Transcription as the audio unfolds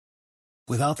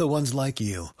Without the ones like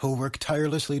you, who work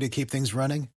tirelessly to keep things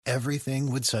running,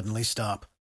 everything would suddenly stop.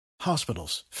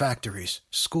 Hospitals, factories,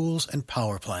 schools, and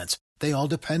power plants, they all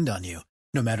depend on you.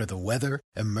 No matter the weather,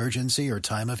 emergency, or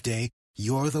time of day,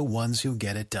 you're the ones who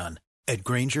get it done. At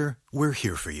Grainger, we're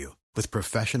here for you with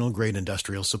professional-grade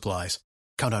industrial supplies.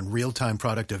 Count on real-time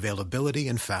product availability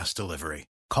and fast delivery.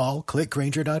 Call, click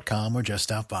Grainger.com, or just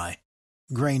stop by.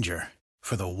 Grainger,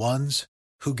 for the ones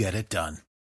who get it done.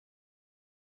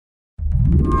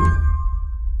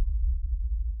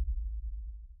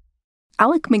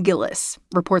 Alec MacGillis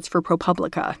reports for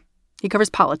ProPublica. He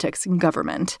covers politics and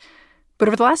government. But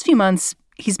over the last few months,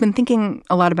 he's been thinking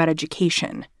a lot about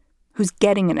education. Who's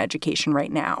getting an education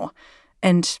right now,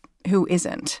 and who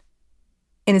isn't.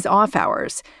 In his off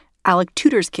hours, Alec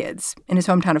tutors kids in his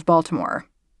hometown of Baltimore.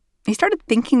 He started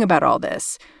thinking about all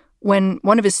this when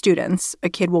one of his students, a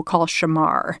kid we'll call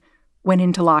Shamar, went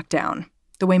into lockdown,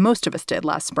 the way most of us did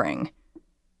last spring.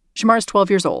 Shamar's 12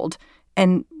 years old,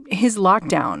 and his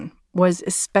lockdown was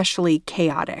especially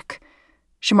chaotic.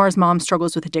 Shamar's mom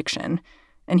struggles with addiction,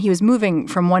 and he was moving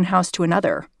from one house to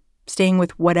another, staying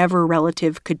with whatever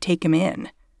relative could take him in.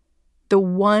 The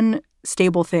one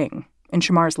stable thing in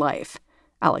Shamar's life,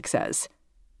 Alec says,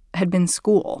 had been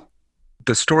school.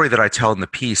 The story that I tell in the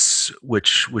piece,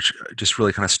 which just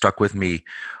really kind of stuck with me,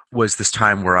 was this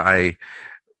time where I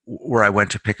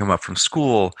went to pick him up from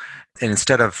school, and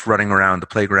instead of running around the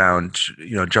playground,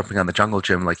 jumping on the jungle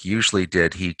gym like he usually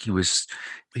did, he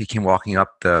came walking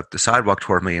up the sidewalk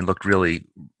toward me and looked really,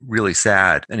 really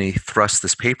sad. And he thrust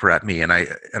this paper at me, and I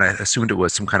assumed it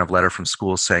was some kind of letter from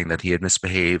school saying that he had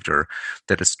misbehaved or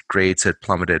that his grades had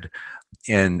plummeted.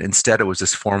 And instead, it was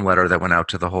this form letter that went out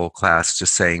to the whole class,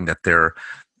 just saying that their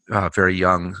very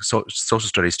young social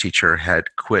studies teacher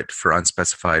had quit for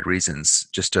unspecified reasons,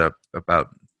 just about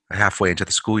halfway into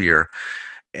the school year.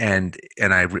 And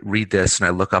I read this and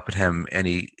I look up at him, and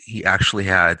he actually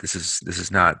had, this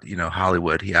is not,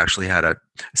 Hollywood. He actually had a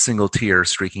single tear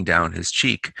streaking down his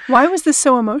cheek. Why was this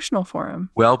so emotional for him?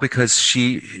 Well, because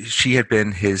she had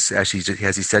been his, as he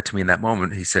said to me in that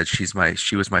moment, he said, she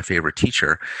was my favorite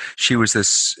teacher. She was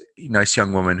this nice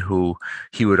young woman who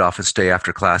he would often stay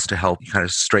after class to help kind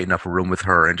of straighten up a room with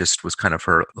her, and just was kind of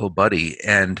her little buddy.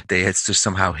 And they had just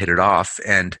somehow hit it off.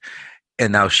 And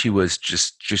now she was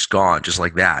just gone, just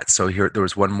like that. So here, there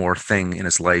was one more thing in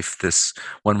his life, this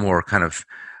one more kind of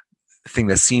thing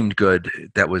that seemed good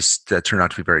that turned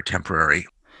out to be very temporary.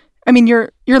 I mean,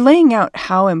 you're laying out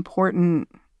how important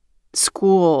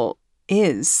school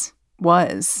was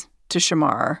to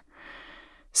Shamar.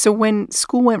 So when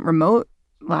school went remote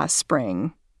last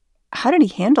spring, how did he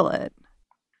handle it?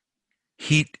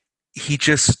 He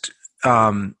just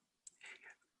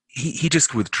he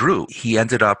just withdrew. He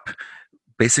ended up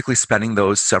basically spending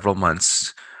those several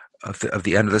months of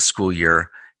the end of the school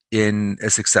year in a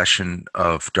succession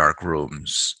of dark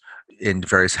rooms in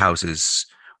various houses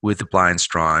with the blinds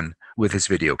drawn, with his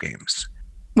video games.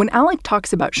 When Alec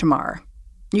talks about Shamar,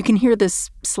 you can hear this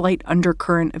slight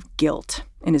undercurrent of guilt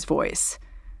in his voice.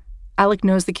 Alec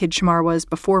knows the kid Shamar was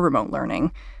before remote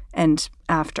learning and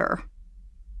after.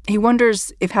 He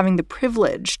wonders if having the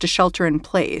privilege to shelter in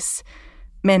place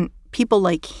meant people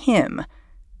like him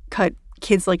cut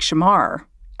kids like Shamar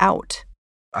out.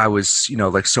 I was,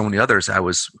 like so many others, I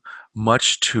was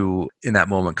much too, in that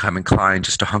moment, kind of inclined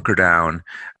just to hunker down,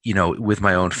 with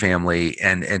my own family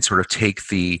and sort of take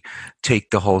the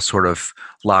whole sort of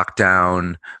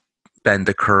lockdown, bend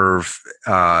the curve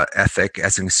ethic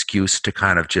as an excuse to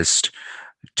kind of just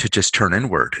turn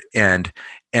inward. And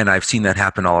I've seen that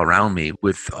happen all around me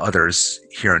with others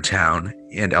here in town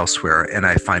and elsewhere, and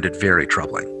I find it very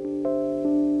troubling.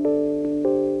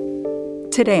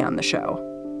 Today on the show,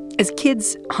 as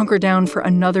kids hunker down for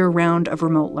another round of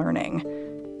remote learning,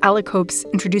 Alec hopes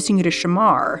introducing you to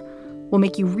Shamar will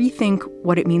make you rethink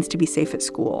what it means to be safe at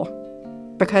school.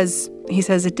 Because he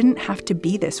says it didn't have to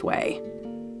be this way.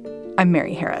 I'm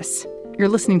Mary Harris. You're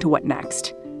listening to What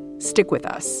Next? Stick with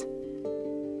us.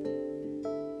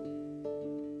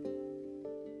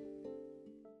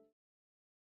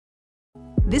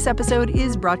 This episode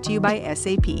is brought to you by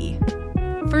SAP.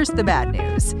 First, the bad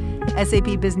news.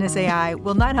 SAP Business AI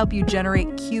will not help you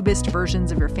generate cubist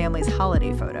versions of your family's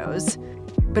holiday photos,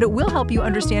 but it will help you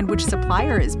understand which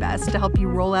supplier is best to help you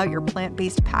roll out your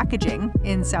plant-based packaging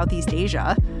in Southeast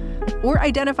Asia, or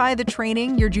identify the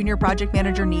training your junior project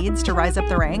manager needs to rise up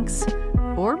the ranks,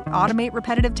 or automate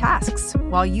repetitive tasks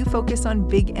while you focus on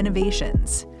big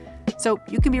innovations. So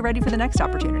you can be ready for the next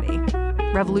opportunity.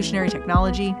 Revolutionary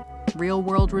technology,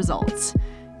 real-world results.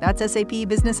 That's SAP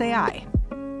Business AI.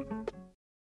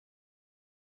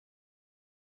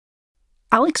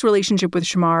 Alec's relationship with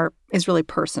Shamar is really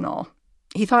personal.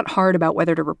 He thought hard about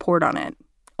whether to report on it,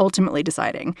 ultimately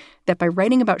deciding that by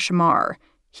writing about Shamar,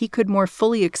 he could more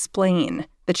fully explain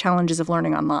the challenges of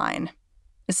learning online,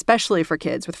 especially for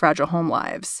kids with fragile home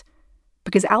lives.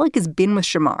 Because Alec has been with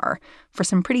Shamar for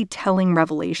some pretty telling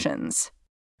revelations.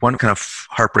 One kind of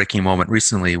heartbreaking moment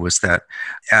recently was that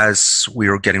as we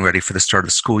were getting ready for the start of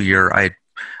the school year, I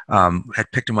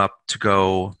had picked him up to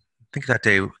go, I think that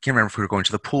day, I can't remember if we were going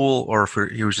to the pool or if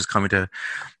he was just coming to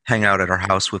hang out at our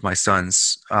house with my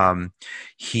sons.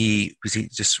 He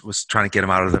just was trying to get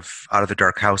him out of the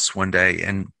dark house one day,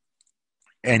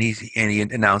 and he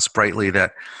announced brightly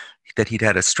that he'd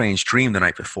had a strange dream the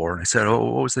night before. And I said, "Oh,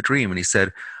 what was the dream?" And he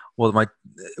said, "Well,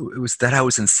 it was that I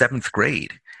was in 7th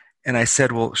grade." And I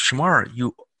said, "Well, Shamar,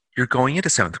 you're going into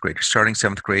 7th grade. You're starting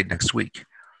 7th grade next week."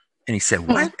 And he said,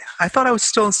 "What? I thought I was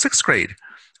still in 6th grade."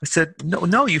 I said,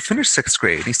 No, you finished 6th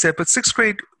grade. He said, "But 6th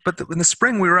grade, in the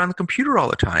spring we were on the computer all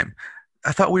the time.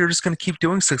 I thought we were just going to keep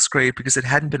doing 6th grade because it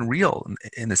hadn't been real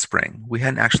in the spring. We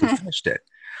hadn't actually finished it."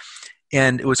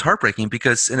 And it was heartbreaking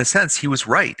because, in a sense, he was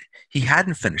right. He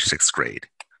hadn't finished 6th grade.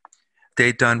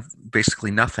 They'd done basically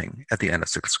nothing at the end of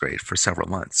 6th grade for several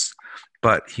months,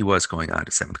 but he was going on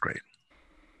to 7th grade.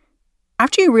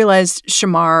 After you realized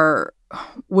Shamar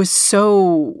was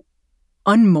so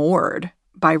unmoored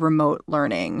by remote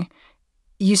learning,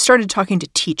 you started talking to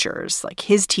teachers, like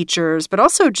his teachers, but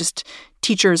also just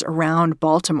teachers around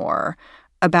Baltimore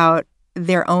about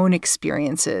their own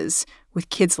experiences with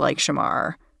kids like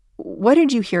Shamar. What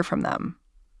did you hear from them?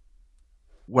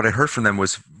 What I heard from them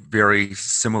was very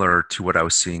similar to what I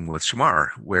was seeing with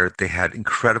Shamar, where they had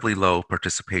incredibly low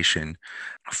participation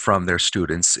from their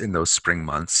students in those spring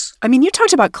months. I mean, you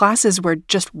talked about classes where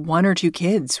just 1 or 2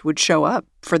 kids would show up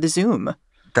for the Zoom.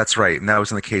 That's right. And that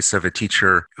was in the case of a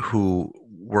teacher who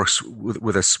works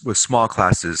with small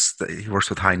classes. He works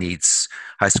with high needs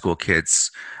high school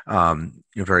kids,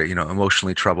 very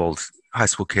emotionally troubled high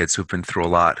school kids who've been through a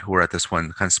lot, who are at this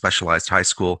one kind of specialized high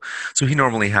school. So he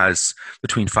normally has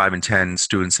between 5 and 10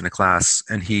 students in a class,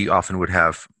 and he often would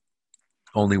have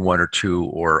only 1 or 2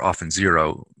 or often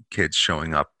 0 kids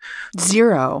showing up.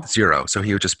 Zero. So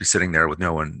he would just be sitting there with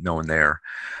no one there.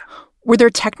 Were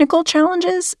there technical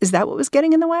challenges? Is that what was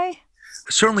getting in the way?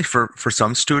 Certainly for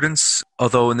some students,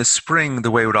 although in the spring,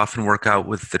 the way it would often work out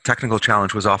with the technical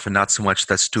challenge was often not so much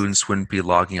that students wouldn't be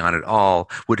logging on at all,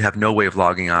 would have no way of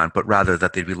logging on, but rather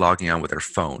that they'd be logging on with their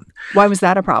phone. Why was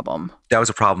that a problem? That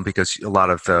was a problem because a lot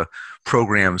of the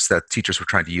programs that teachers were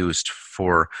trying to use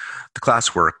for the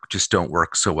classwork just don't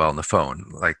work so well on the phone,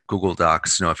 like Google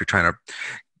Docs. If you're trying to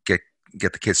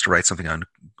get the kids to write something on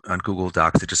Google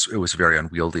Docs, it was very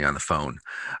unwieldy on the phone.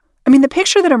 I mean, the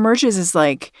picture that emerges is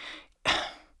like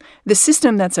the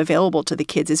system that's available to the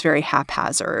kids is very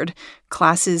haphazard.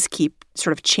 Classes keep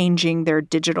sort of changing their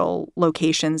digital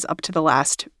locations up to the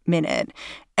last minute.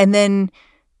 And then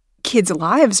kids'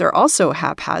 lives are also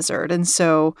haphazard. And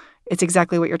so it's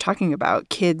exactly what you're talking about.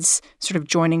 Kids sort of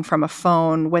joining from a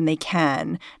phone when they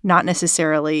can, not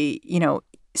necessarily,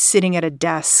 sitting at a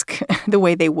desk the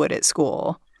way they would at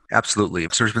school. Absolutely.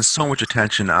 So there's been so much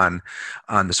attention on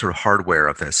the sort of hardware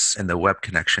of this and the web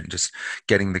connection, just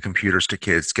getting the computers to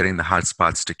kids, getting the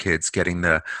hotspots to kids, getting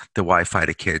the Wi-Fi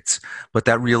to kids. But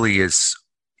that really is,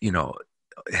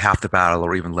 half the battle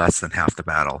or even less than half the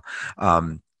battle.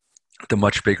 The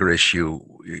much bigger issue,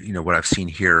 what I've seen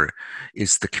here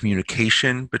is the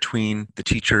communication between the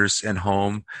teachers and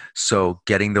home. So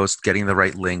getting the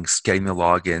right links, getting the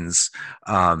logins,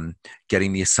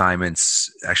 getting the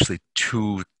assignments actually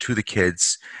to the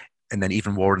kids, and then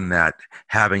even more than that,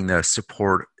 having the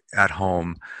support at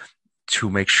home to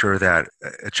make sure that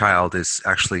a child is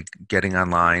actually getting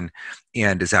online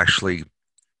and is actually,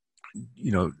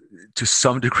 to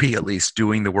some degree at least,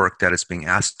 doing the work that is being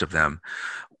asked of them.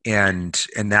 And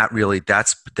that really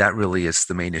is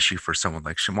the main issue for someone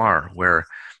like Shamar, where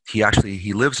he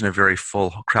lives in a very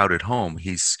full, crowded home.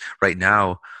 He's right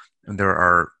now, and there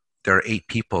are 8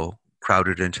 people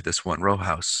crowded into this one row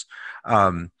house,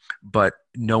 but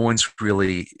no one's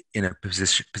really in a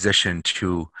position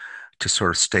to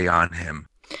sort of stay on him.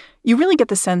 You really get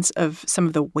the sense of some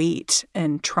of the weight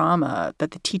and trauma that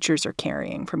the teachers are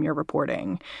carrying from your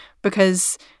reporting,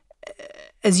 because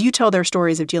as you tell their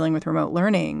stories of dealing with remote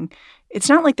learning, it's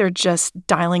not like they're just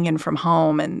dialing in from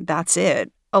home and that's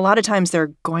it. A lot of times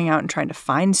they're going out and trying to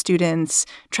find students,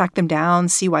 track them down,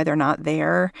 see why they're not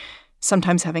there,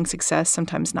 sometimes having success,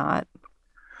 sometimes not.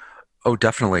 Oh,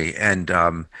 definitely. And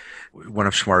one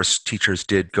of Shamar's teachers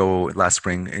did go last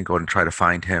spring and go and try to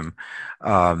find him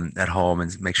at home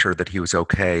and make sure that he was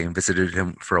okay, and visited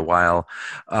him for a while.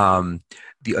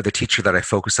 the teacher that I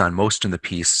focus on most in the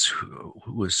piece, who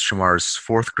was Shamar's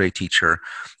fourth grade teacher,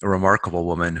 a remarkable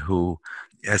woman who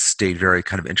has stayed very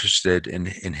kind of interested in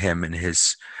him and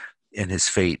his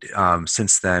fate.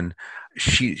 Since then,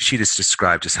 she just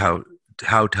described just how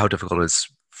difficult it is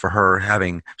for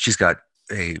her. She's got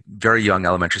a very young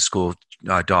elementary school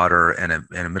daughter and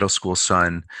a middle school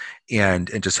son, and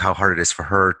just how hard it is for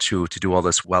her to do all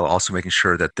this while also making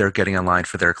sure that they're getting online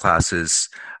for their classes.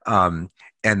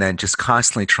 And then just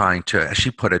constantly trying to, as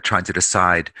she put it, trying to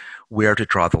decide where to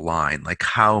draw the line. Like,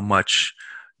 how much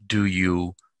do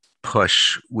you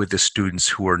push with the students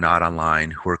who are not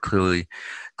online, who are clearly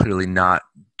not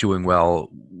doing well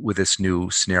with this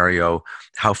new scenario?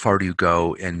 How far do you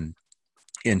go in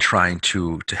trying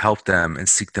to help them and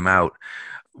seek them out,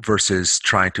 versus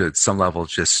trying to, at some level,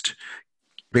 just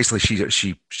basically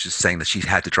she's saying that she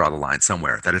had to draw the line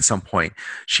somewhere, that at some point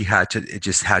it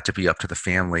just had to be up to the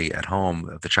family at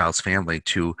home, the child's family,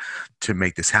 to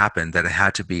make this happen, that it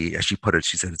had to be, as she put it,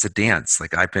 she said, it's a dance.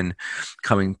 Like, I've been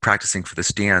practicing for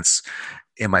this dance,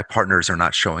 and my partners are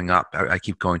not showing up. I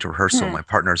keep going to rehearsal, my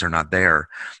partners are not there.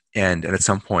 And at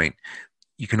some point,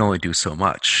 you can only do so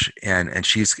much. And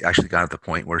she's actually gotten to the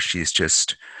point where she's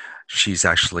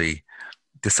actually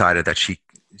decided that she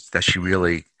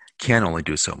really can only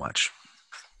do so much.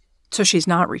 So she's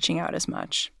not reaching out as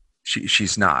much.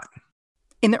 She's not.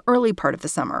 In the early part of the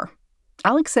summer,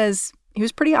 Alex says he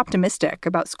was pretty optimistic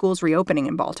about schools reopening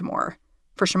in Baltimore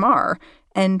for Shamar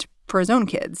and for his own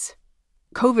kids.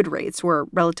 COVID rates were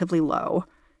relatively low.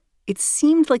 It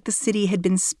seemed like the city had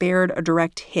been spared a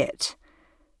direct hit.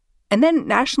 And then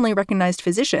nationally recognized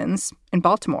physicians in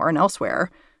Baltimore and elsewhere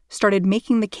started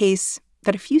making the case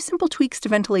that a few simple tweaks to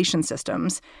ventilation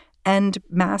systems and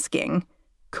masking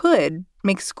could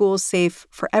make schools safe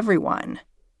for everyone.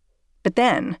 But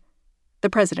then the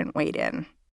president weighed in.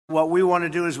 What we want to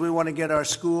do is we want to get our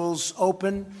schools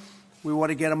open. We want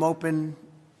to get them open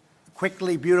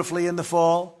quickly, beautifully in the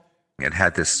fall. It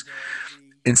had this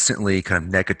instantly kind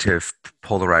of negative,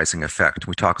 polarizing effect.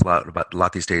 We talk a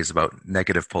lot these days about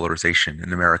negative polarization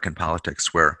in American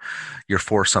politics, where you're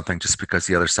for something just because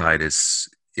the other side is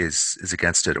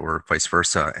against it, or vice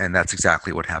versa. And that's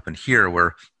exactly what happened here,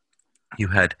 where you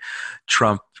had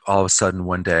Trump all of a sudden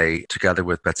one day, together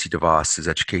with Betsy DeVos, his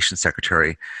education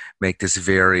secretary, make this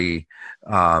very,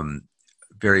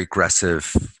 very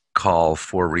aggressive call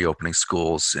for reopening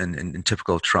schools. And in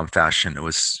typical Trump fashion, it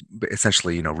was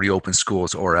essentially, reopen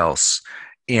schools or else.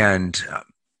 And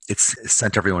it's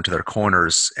sent everyone to their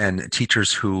corners. And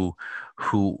teachers who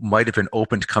might have been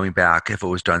open to coming back if it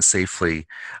was done safely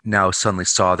now suddenly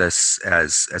saw this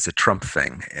as a Trump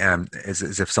thing, and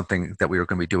as if something that we were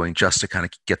going to be doing just to kind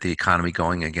of get the economy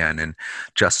going again and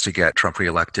just to get Trump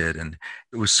reelected. And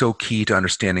it was so key to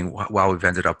understanding why we've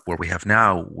ended up where we have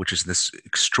now, which is this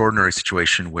extraordinary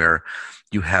situation where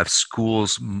you have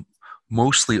schools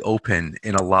mostly open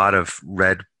in a lot of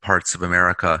red parts of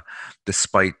America,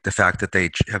 despite the fact that they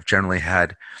have generally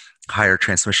had higher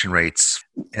transmission rates,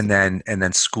 and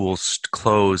then schools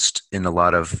closed in a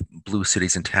lot of blue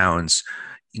cities and towns,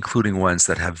 including ones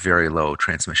that have very low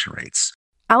transmission rates.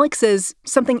 Alex says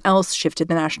something else shifted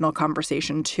the national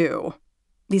conversation too.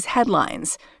 These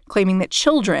headlines claiming that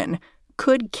children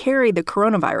could carry the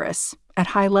coronavirus at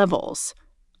high levels,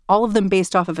 all of them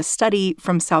based off of a study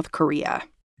from South Korea.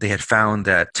 They had found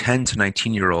that 10 to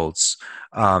 19-year-olds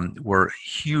were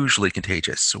hugely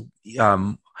contagious. So,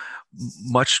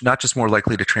 much, not just more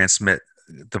likely to transmit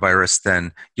the virus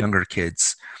than younger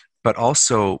kids, but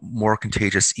also more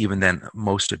contagious even than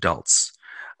most adults.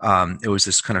 It was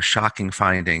this kind of shocking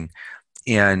finding,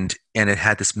 and it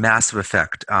had this massive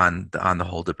effect on the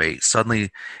whole debate. Suddenly,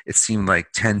 it seemed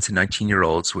like 10 to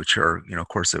 19-year-olds, which are, of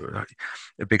course,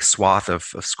 a big swath of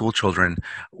school children,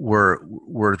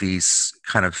 were these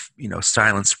kind of,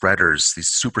 silent spreaders, these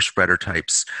super spreader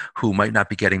types who might not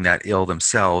be getting that ill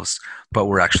themselves, but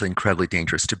were actually incredibly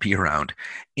dangerous to be around.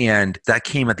 And that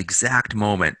came at the exact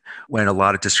moment when a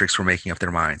lot of districts were making up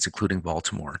their minds, including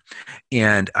Baltimore.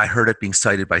 And I heard it being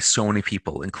cited by so many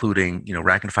people, including,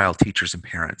 rank and file teachers and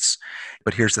parents.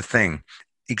 But here's the thing.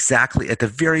 Exactly at the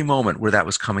very moment where that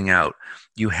was coming out,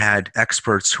 you had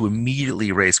experts who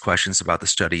immediately raised questions about the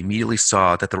study, immediately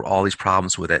saw that there were all these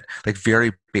problems with it, like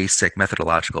very basic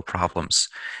methodological problems.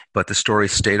 But the story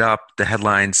stayed up, the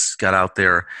headlines got out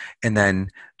there, and then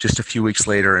just a few weeks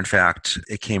later, in fact,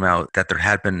 it came out that there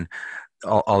had been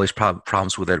all these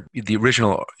problems with it. The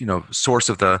original, source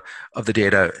of the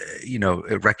data,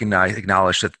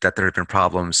 acknowledged that there had been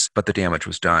problems, but the damage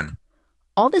was done.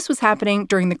 All this was happening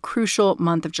during the crucial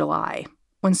month of July,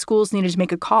 when schools needed to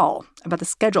make a call about the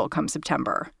schedule come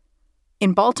September.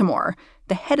 In Baltimore,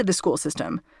 the head of the school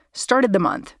system started the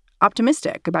month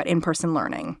optimistic about in-person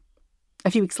learning. A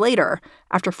few weeks later,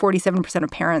 after 47% of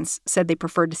parents said they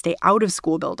preferred to stay out of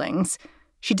school buildings,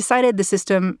 she decided the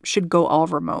system should go all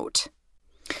remote.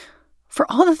 For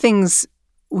all the things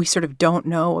we sort of don't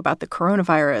know about the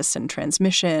coronavirus and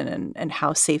transmission and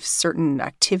how safe certain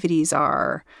activities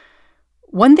are,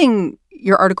 one thing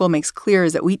your article makes clear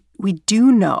is that we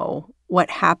do know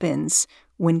what happens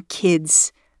when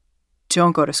kids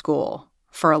don't go to school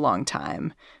for a long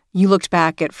time. You looked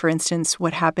back at, for instance,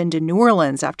 what happened in New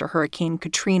Orleans after Hurricane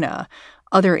Katrina,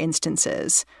 other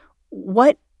instances.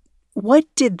 What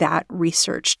did that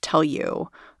research tell you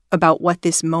about what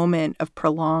this moment of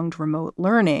prolonged remote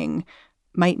learning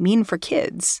might mean for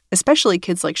kids, especially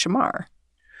kids like Shamar?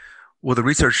 Well, the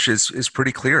research is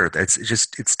pretty clear.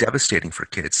 It's devastating for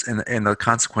kids, and the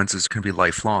consequences can be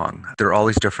lifelong. There are all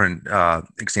these different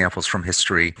examples from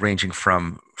history, ranging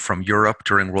from Europe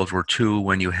during World War II,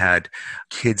 when you had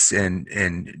kids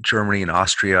in Germany and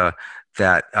Austria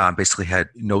that basically had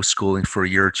no schooling for a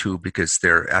year or two because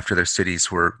after their cities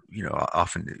were,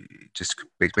 often just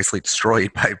basically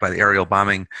destroyed by the aerial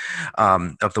bombing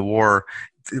of the war.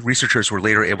 Researchers were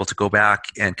later able to go back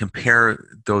and compare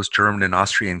those German and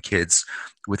Austrian kids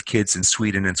with kids in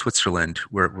Sweden and Switzerland,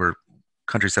 where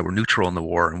countries that were neutral in the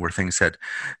war and where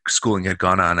schooling had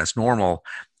gone on as normal.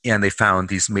 And they found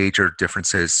these major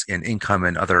differences in income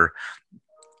and other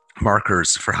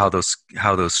markers for how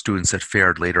those students had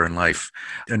fared later in life.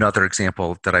 Another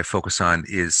example that I focus on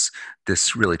is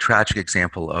this really tragic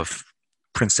example of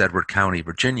Prince Edward County,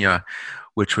 Virginia,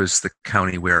 which was the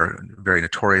county where very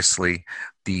notoriously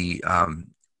the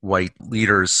white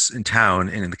leaders in town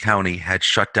and in the county had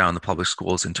shut down the public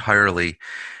schools entirely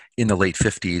in the late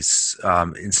 50s,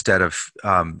 instead of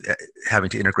having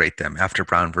to integrate them after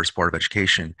Brown versus Board of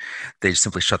Education. They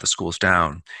simply shut the schools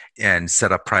down and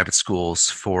set up private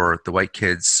schools for the white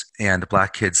kids, and the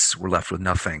black kids were left with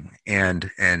nothing.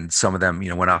 And some of them,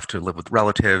 went off to live with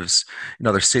relatives in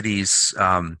other cities.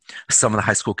 Some of the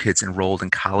high school kids enrolled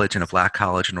in college, in a black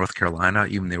college in North Carolina,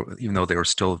 even though they were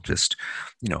still just,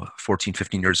 14,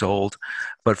 15 years old.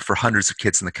 But for hundreds of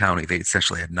kids in the county, they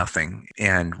essentially had nothing.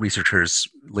 And researchers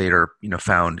later,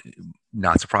 found,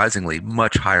 not surprisingly,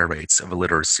 much higher rates of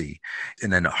illiteracy,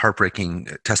 and then heartbreaking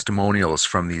testimonials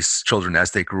from these children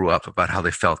as they grew up about how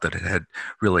they felt that it had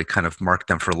really kind of marked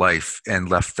them for life and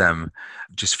left them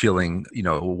just feeling,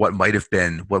 what might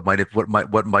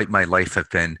my life have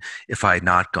been if I had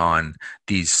not gone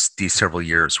these several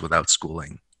years without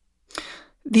schooling.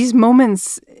 These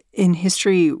moments in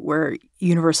history where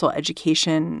universal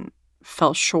education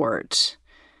fell short,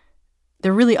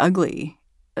 they're really ugly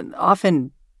and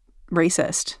often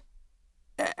racist.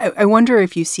 I wonder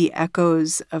if you see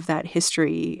echoes of that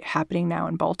history happening now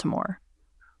in Baltimore.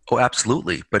 Oh,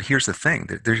 absolutely. But here's the thing.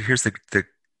 Here's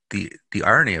the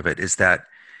irony of it is that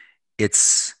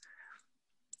this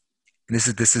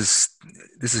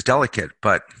is delicate,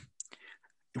 but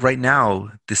right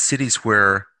now the cities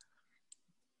where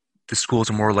the schools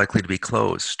are more likely to be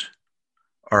closed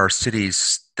are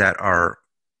cities that are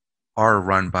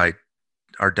run by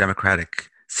our democratic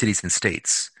cities and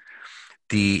states.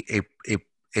 A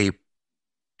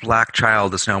black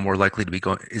child is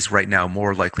right now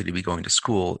more likely to be going to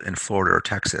school in Florida or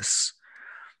Texas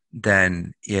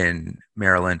than in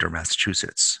Maryland or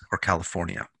Massachusetts or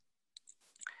California.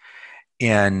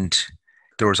 And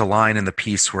there was a line in the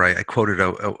piece where I quoted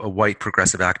a white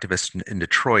progressive activist in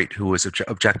Detroit who was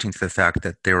objecting to the fact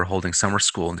that they were holding summer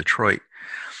school in Detroit,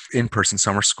 in-person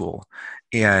summer school,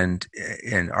 and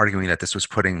arguing that this was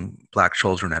putting black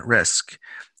children at risk,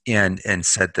 and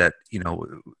said that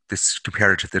this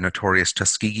compared to the notorious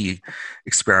Tuskegee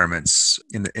experiments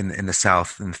in the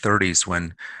South in the 30s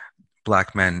when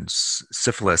black men's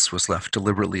syphilis was left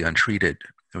deliberately untreated.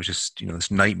 It was just,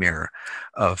 this nightmare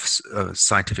of a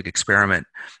scientific experiment.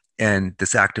 And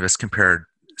this activist compared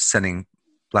sending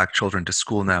black children to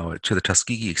school now to the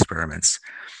Tuskegee experiments.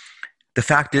 The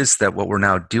fact is that what we're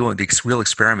now doing, the real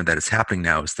experiment that is happening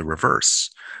now is the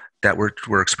reverse, that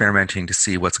we're experimenting to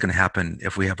see what's going to happen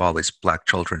if we have all these black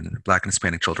and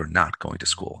Hispanic children not going to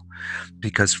school.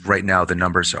 Because right now the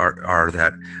numbers are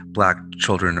that black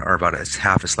children are about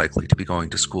half as likely to be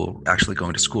actually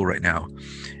going to school right now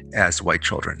as white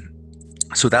children.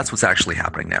 So that's what's actually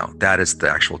happening now. That is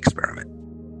the actual experiment.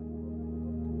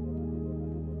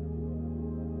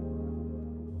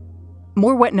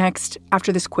 More What Next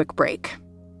after this quick break.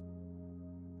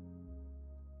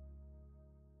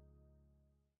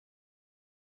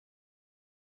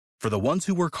 For the ones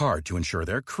who work hard to ensure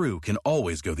their crew can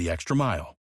always go the extra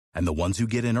mile, and the ones who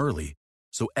get in early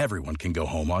so everyone can go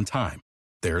home on time,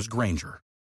 there's Grainger,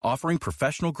 offering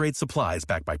professional-grade supplies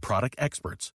backed by product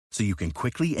experts so you can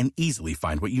quickly and easily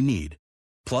find what you need.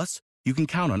 Plus, you can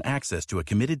count on access to a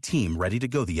committed team ready to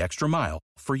go the extra mile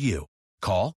for you.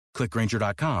 Call, click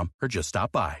Grainger.com, or just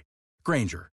stop by.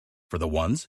 Grainger, for the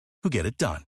ones who get it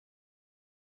done.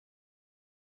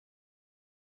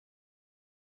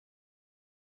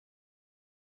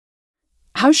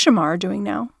 How's Shamar doing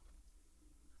now?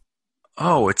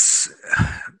 Oh, it's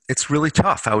really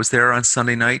tough. I was there on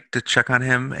Sunday night to check on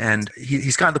him, and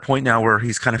he's gotten to the point now where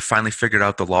he's kind of finally figured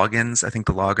out the logins. I think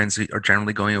the logins are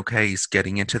generally going okay. He's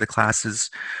getting into the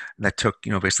classes. And that took,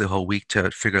 basically a whole week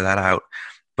to figure that out.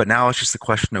 But now it's just the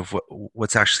question of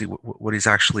what he's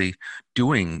actually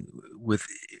doing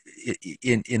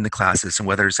in the classes, and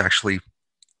whether he's actually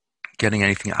getting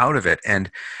anything out of it, and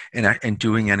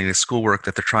doing any of the schoolwork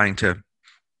that they're trying to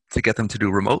get them to do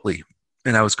remotely.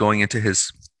 And I was going into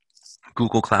his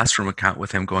Google Classroom account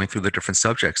with him, going through the different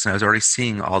subjects, and I was already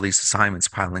seeing all these assignments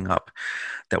piling up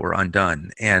that were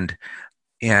undone. And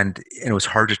it was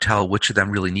hard to tell which of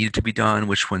them really needed to be done,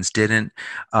 which ones didn't.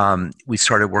 We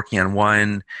started working on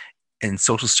one in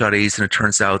social studies, and it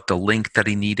turns out the link that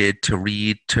he needed to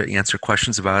read to answer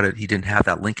questions about it, he didn't have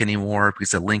that link anymore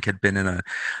because the link had been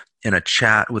in a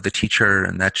chat with the teacher,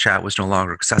 and that chat was no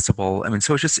longer accessible. I mean,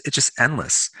 so it's just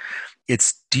endless.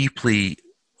 It's deeply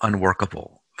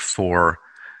unworkable for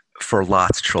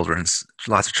lots of children,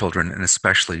 and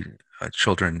especially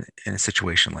children in a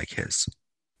situation like his.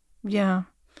 Yeah.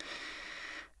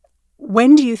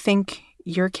 When do you think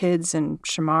your kids and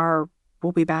Shamar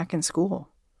will be back in school?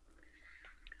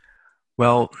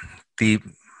 Well, the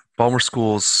Baltimore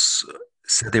schools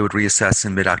said they would reassess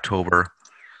in mid-October.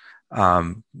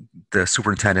 The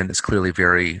superintendent is clearly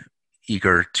very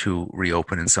eager to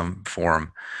reopen in some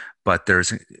form, but there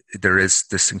is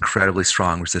this incredibly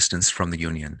strong resistance from the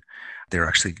union. They're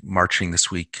actually marching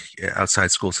this week outside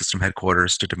school system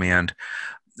headquarters to demand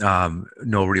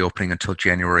no reopening until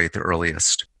January at the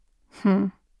earliest.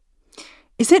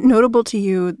 Is it notable to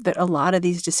you that a lot of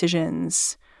these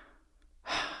decisions,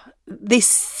 they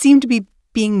seem to be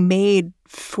being made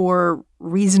for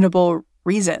reasonable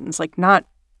reasons, like not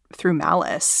through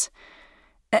malice?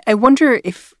 I wonder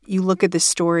if you look at this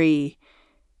story,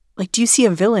 like, do you see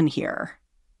a villain here?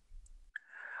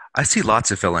 I see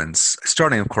lots of villains,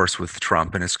 starting, of course, with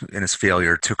Trump and his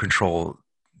failure to control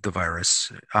the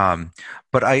virus.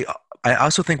 But I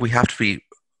also think we have to be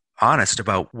honest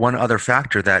about one other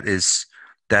factor that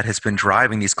has been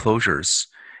driving these closures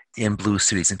in blue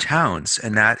cities and towns,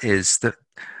 and that is the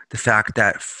fact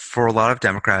that for a lot of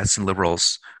Democrats and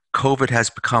liberals, COVID has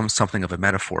become something of a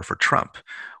metaphor for Trump.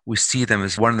 We see them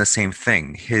as one and the same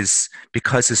thing.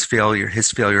 Because his failure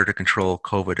to control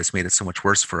COVID has made it so much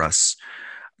worse for us.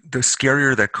 The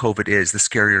scarier that COVID is, the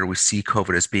scarier we see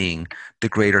COVID as being, the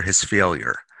greater his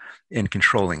failure in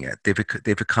controlling it.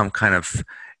 They've become kind of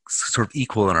sort of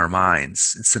equal in our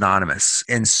minds, synonymous.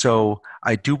 And so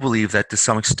I do believe that to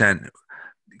some extent,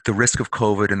 the risk of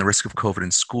COVID and the risk of COVID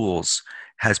in schools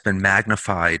has been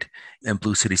magnified in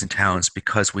blue cities and towns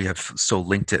because we have so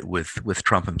linked it with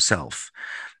Trump himself.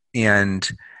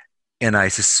 And I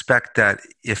suspect that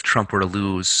if Trump were to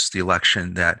lose the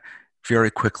election, that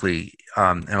very quickly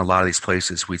in a lot of these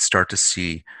places, we'd start to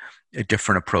see a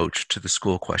different approach to the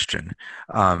school question.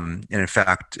 And in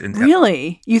fact...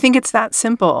 Really? You think it's that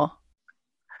simple?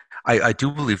 I do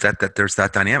believe that there's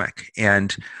that dynamic.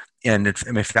 And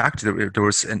in fact, there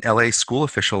was an LA school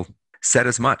official said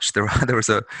as much. There was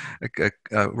a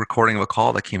recording of a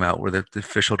call that came out where the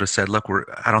official just said, "Look,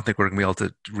 I don't think we're going to be able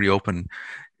to reopen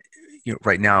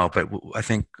right now, but I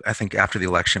think after the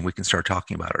election we can start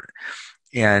talking about it."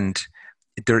 And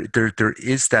there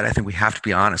is that. I think we have to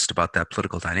be honest about that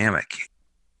political dynamic.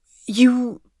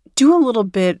 You do a little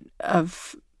bit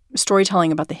of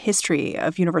storytelling about the history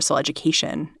of universal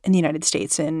education in the United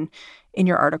States in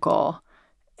your article.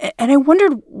 And I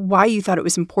wondered why you thought it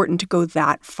was important to go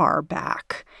that far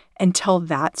back and tell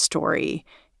that story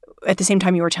at the same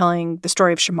time you were telling the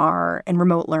story of Shamar and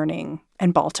remote learning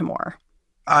and Baltimore.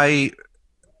 I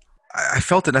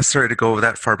felt it necessary to go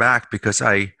that far back because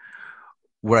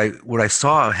what I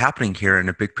saw happening here in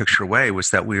a big picture way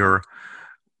was that we were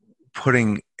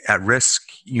putting at risk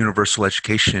universal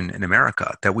education in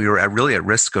America, that we were really at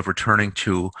risk of returning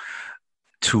to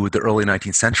the early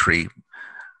 19th century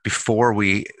before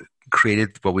we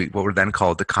created what were then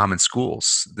called the common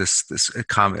schools, this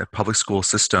common public school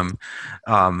system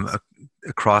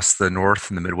across the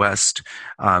North and the Midwest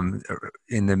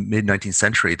in the mid-19th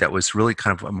century that was really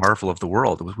kind of a marvel of the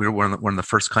world. We were one of the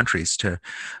first countries to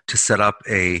set up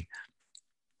a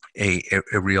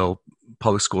real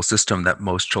public school system that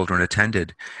most children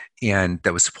attended and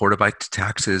that was supported by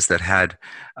taxes, that had,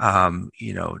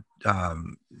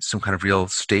 some kind of real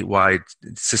statewide,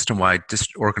 system-wide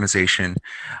organization.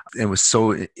 It was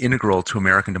so integral to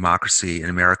American democracy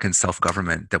and American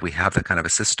self-government that we have that kind of a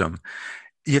system.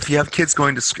 If you have kids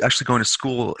actually going to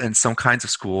school in some kinds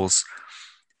of schools,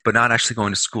 but not actually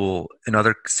going to school in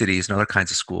other cities and other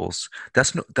kinds of schools,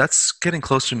 that's getting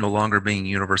close to no longer being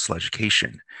universal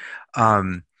education.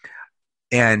 And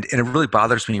it really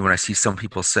bothers me when I see some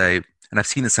people say, and I've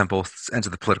seen this on both ends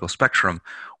of the political spectrum,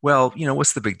 well,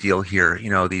 what's the big deal here?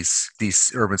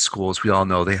 These urban schools, we all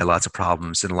know they had lots of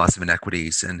problems and lots of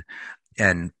inequities, and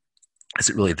is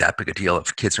it really that big a deal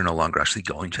if kids are no longer actually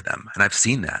going to them? And I've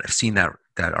seen that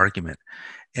argument,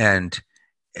 and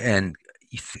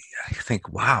you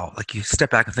think, wow, like you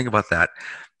step back and think about that.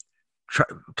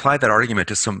 Apply that argument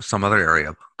to some other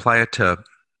area. Apply it to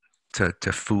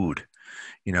food.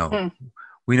 We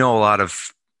know a lot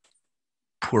of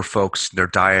poor folks, their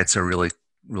diets are really,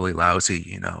 really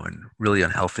lousy, and really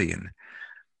unhealthy. And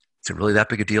is it really that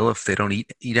big a deal if they don't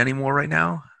eat anymore right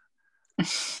now?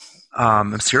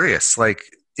 I'm serious. Like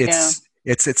it's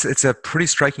a pretty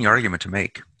striking argument to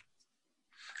make.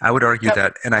 I would argue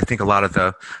that, and I think a lot of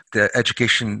the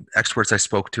education experts I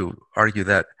spoke to argue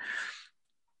that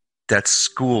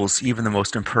schools, even the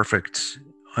most imperfect,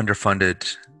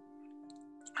 underfunded,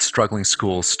 struggling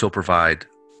schools, still provide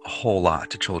a whole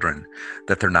lot to children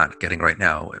that they're not getting right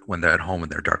now when they're at home in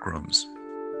their dark rooms.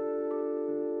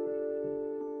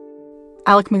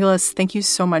 Alec MacGillis, thank you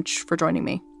so much for joining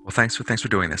me. Well, thanks for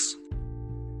doing this.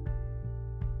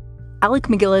 Alec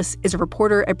MacGillis is a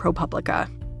reporter at ProPublica.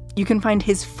 You can find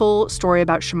his full story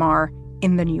about Shamar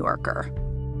in The New Yorker.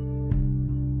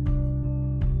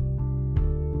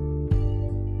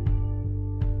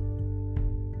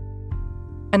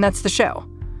 And that's the show.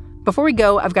 Before we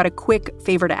go, I've got a quick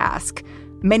favor to ask.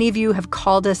 Many of you have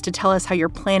called us to tell us how you're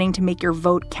planning to make your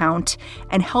vote count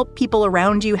and help people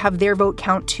around you have their vote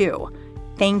count too.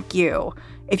 Thank you.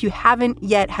 If you haven't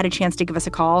yet had a chance to give us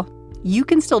a call, you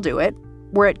can still do it.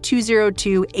 We're at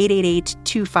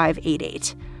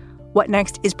 202-888-2588. What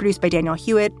Next is produced by Daniel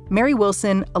Hewitt, Mary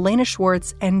Wilson, Elena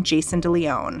Schwartz, and Jason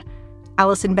DeLeon.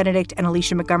 Allison Benedict and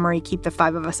Alicia Montgomery keep the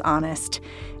five of us honest.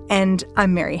 And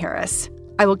I'm Mary Harris.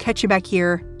 I will catch you back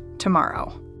here tomorrow.